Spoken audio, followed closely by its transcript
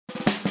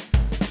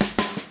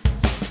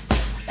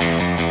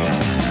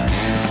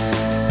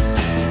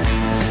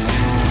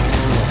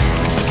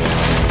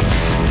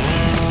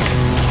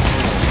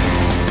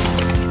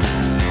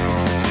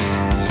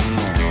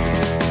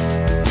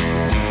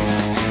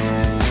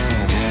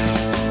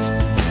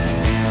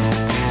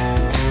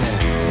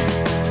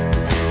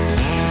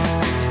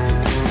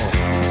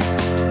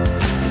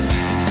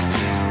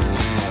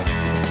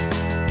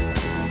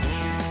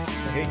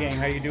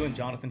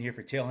Jonathan here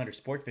for Tailhunter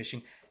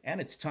Sportfishing,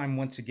 and it's time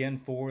once again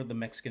for the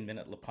Mexican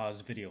Minute La Paz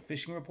video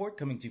fishing report,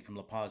 coming to you from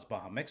La Paz,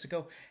 Baja,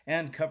 Mexico,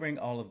 and covering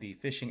all of the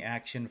fishing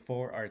action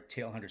for our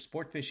Tailhunter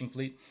Sportfishing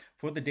fleet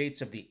for the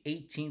dates of the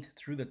 18th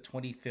through the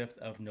 25th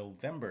of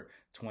November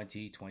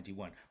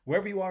 2021.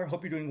 Wherever you are,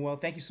 hope you're doing well.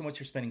 Thank you so much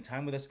for spending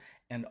time with us,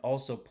 and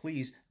also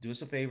please do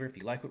us a favor. If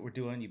you like what we're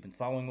doing, you've been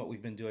following what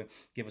we've been doing,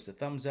 give us a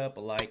thumbs up, a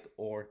like,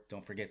 or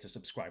don't forget to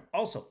subscribe.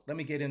 Also, let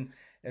me get in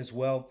as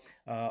well.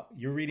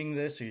 You're reading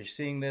this or you're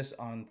seeing this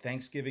on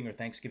Thanksgiving or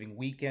Thanksgiving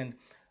weekend.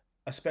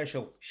 A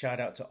special shout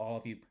out to all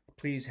of you.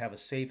 Please have a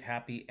safe,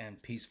 happy,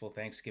 and peaceful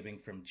Thanksgiving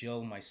from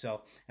Jill,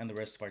 myself, and the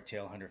rest of our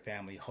Tailhunter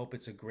family. Hope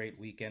it's a great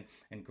weekend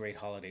and great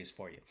holidays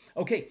for you.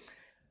 Okay.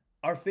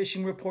 Our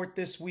fishing report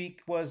this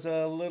week was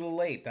a little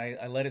late.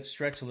 I let it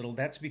stretch a little.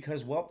 That's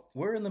because, well,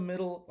 we're in the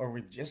middle, or we're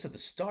just at the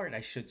start,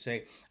 I should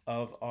say,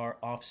 of our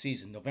off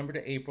season. November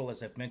to April,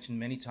 as I've mentioned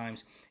many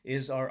times,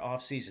 is our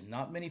off season.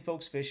 Not many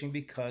folks fishing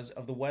because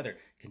of the weather.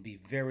 It can be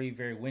very,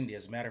 very windy.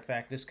 As a matter of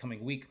fact, this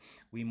coming week,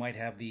 we might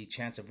have the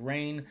chance of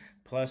rain.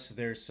 Plus,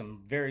 there's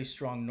some very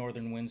strong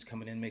northern winds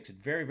coming in. Makes it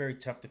very, very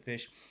tough to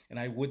fish. And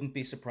I wouldn't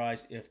be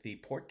surprised if the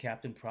port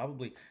captain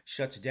probably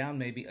shuts down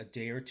maybe a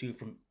day or two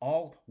from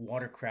all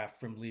watercraft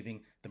from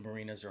leaving the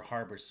marinas or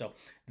harbors. So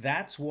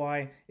that's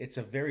why it's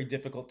a very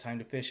difficult time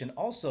to fish. And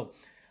also,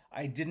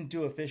 I didn't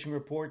do a fishing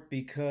report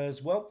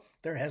because, well,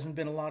 there hasn't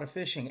been a lot of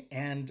fishing.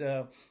 And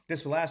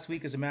this last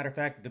week, as a matter of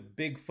fact, the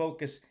big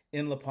focus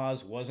in La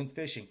Paz wasn't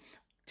fishing.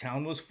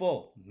 Town was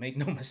full. Make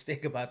no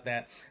mistake about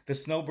that. The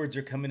snowbirds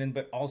are coming in,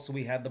 but also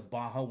we had the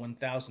Baja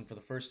 1000 for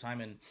the first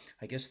time in,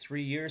 I guess,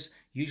 3 years.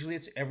 Usually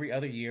it's every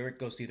other year. It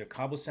goes to either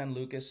Cabo San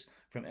Lucas,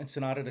 from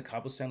Ensenada to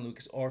Cabo San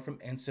Lucas, or from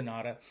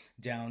Ensenada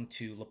down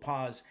to La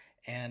Paz.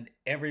 And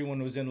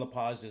everyone was in La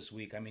Paz this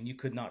week. I mean, you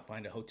could not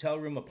find a hotel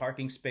room, a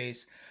parking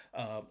space,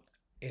 a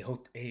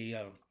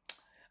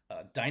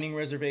dining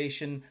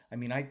reservation. I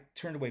mean, I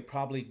turned away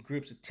probably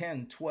groups of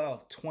 10,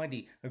 12,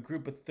 20, a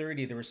group of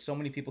 30. There were so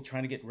many people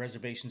trying to get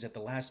reservations at the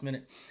last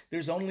minute.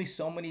 There's only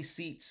so many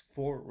seats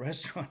for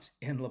restaurants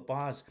in La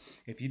Paz.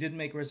 If you didn't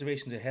make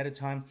reservations ahead of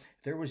time,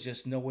 there was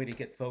just no way to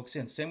get folks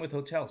in. Same with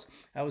hotels.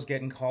 I was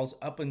getting calls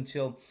up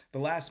until the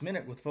last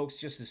minute with folks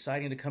just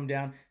deciding to come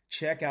down,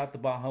 check out the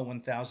Baja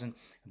 1000.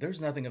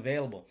 There's nothing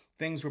available.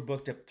 Things were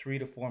booked up 3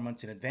 to 4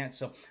 months in advance.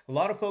 So a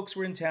lot of folks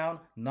were in town,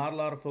 not a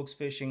lot of folks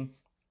fishing.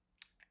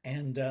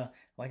 And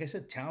like I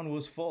said, town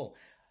was full.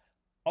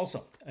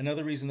 Also,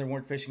 another reason there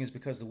weren't fishing is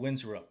because the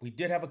winds were up. We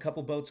did have a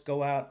couple boats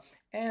go out,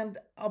 and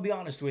I'll be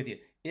honest with you,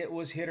 it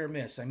was hit or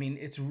miss. I mean,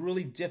 it's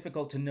really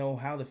difficult to know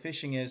how the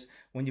fishing is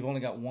when you've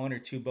only got 1 or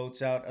 2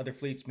 boats out. Other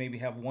fleets maybe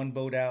have 1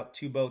 boat out,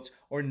 2 boats,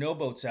 or no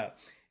boats out.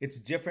 It's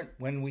different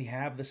when we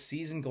have the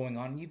season going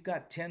on. You've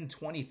got 10,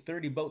 20,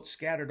 30 boats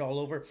scattered all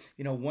over.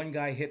 You know, one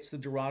guy hits the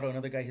Dorado,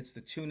 another guy hits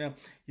the tuna.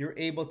 You're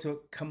able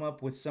to come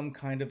up with some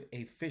kind of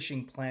a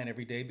fishing plan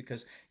every day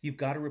because you've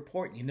got a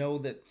report. You know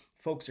that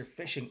folks are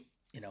fishing,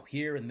 you know,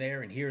 here and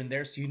there and here and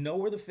there, so you know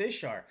where the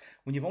fish are.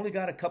 When you've only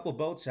got a couple of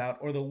boats out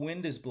or the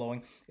wind is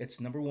blowing,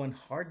 it's number one,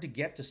 hard to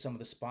get to some of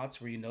the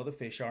spots where you know the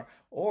fish are,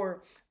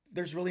 or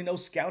there's really no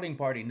scouting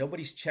party.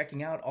 Nobody's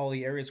checking out all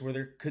the areas where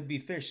there could be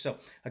fish. So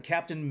a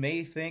captain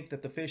may think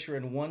that the fish are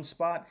in one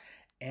spot,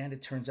 and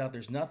it turns out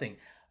there's nothing.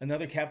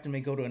 Another captain may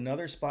go to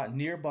another spot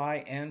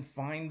nearby and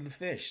find the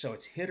fish. So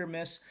it's hit or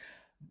miss.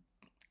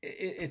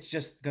 It's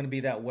just going to be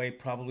that way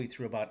probably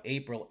through about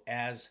April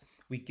as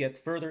we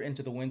get further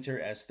into the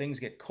winter, as things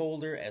get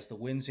colder, as the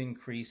winds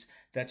increase.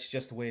 That's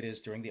just the way it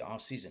is during the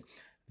off season.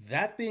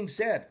 That being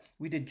said,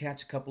 we did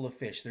catch a couple of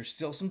fish. There's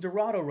still some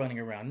Dorado running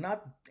around.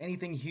 Not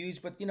anything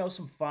huge, but, you know,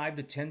 some 5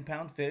 to 10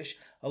 pound fish.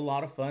 A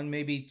lot of fun.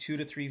 Maybe 2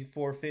 to 3,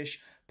 4 fish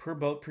per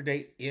boat per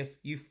day if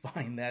you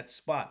find that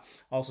spot.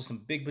 Also some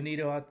big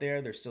bonito out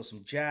there. There's still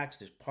some jacks.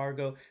 There's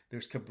pargo.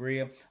 There's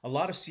cabrilla. A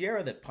lot of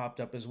Sierra that popped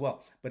up as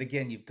well. But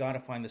again, you've got to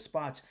find the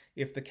spots.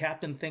 If the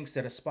captain thinks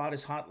that a spot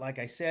is hot, like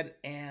I said,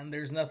 and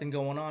there's nothing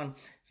going on,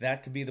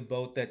 that could be the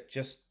boat that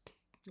just,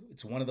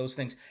 it's one of those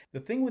things. The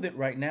thing with it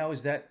right now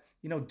is that,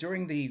 you know,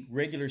 during the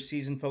regular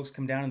season, folks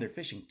come down and they're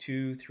fishing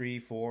 2, 3,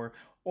 4,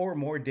 or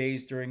more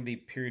days during the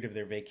period of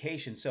their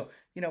vacation. So,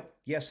 you know,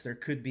 yes, there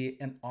could be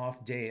an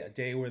off day, a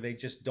day where they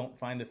just don't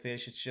find the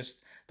fish. It's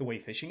just the way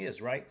fishing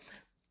is, right?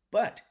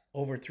 But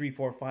over 3,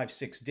 4, 5,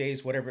 6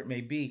 days, whatever it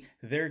may be,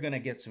 they're going to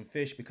get some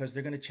fish because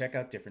they're going to check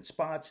out different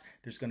spots.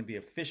 There's going to be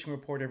a fishing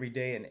report every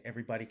day, and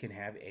everybody can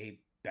have a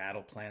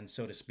battle plan,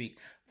 so to speak,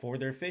 for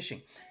their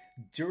fishing.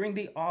 During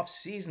the off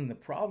season, the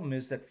problem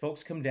is that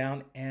folks come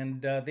down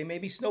and they may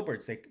be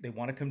snowbirds. They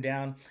want to come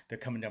down. They're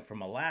coming down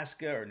from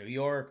Alaska or New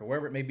York or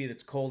wherever it may be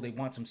that's cold. They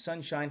want some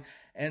sunshine,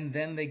 and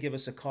then they give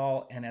us a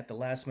call, and at the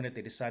last minute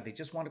they decide they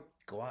just want to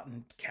go out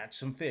and catch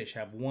some fish,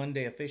 have 1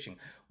 day of fishing.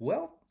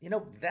 Well, you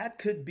know, that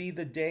could be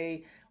the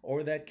day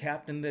or that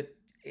captain that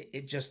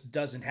it just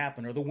doesn't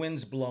happen, or the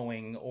wind's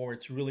blowing, or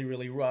it's really,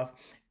 really rough.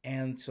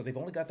 And so they've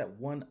only got that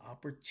one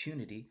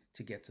opportunity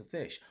to get to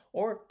fish.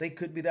 Or they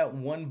could be that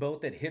one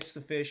boat that hits the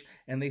fish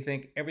and they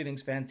think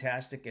everything's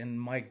fantastic and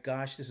my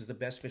gosh, this is the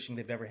best fishing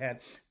they've ever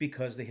had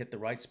because they hit the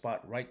right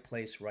spot, right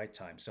place, right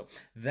time. So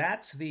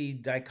that's the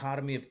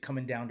dichotomy of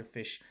coming down to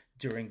fish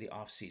during the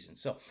off season.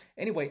 So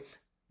anyway,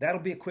 that'll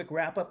be a quick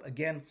wrap up.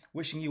 Again,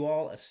 wishing you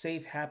all a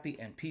safe, happy,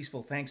 and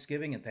peaceful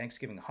Thanksgiving and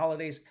Thanksgiving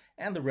holidays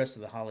and the rest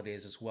of the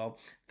holidays as well.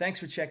 Thanks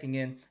for checking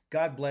in.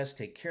 God bless.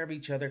 Take care of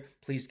each other.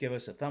 Please give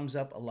us a thumbs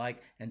up, a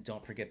like, and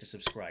don't forget to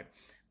subscribe.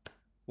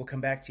 We'll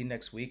come back to you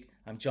next week.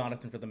 I'm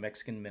Jonathan for the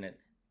Mexican Minute.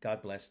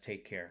 God bless.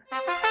 Take care.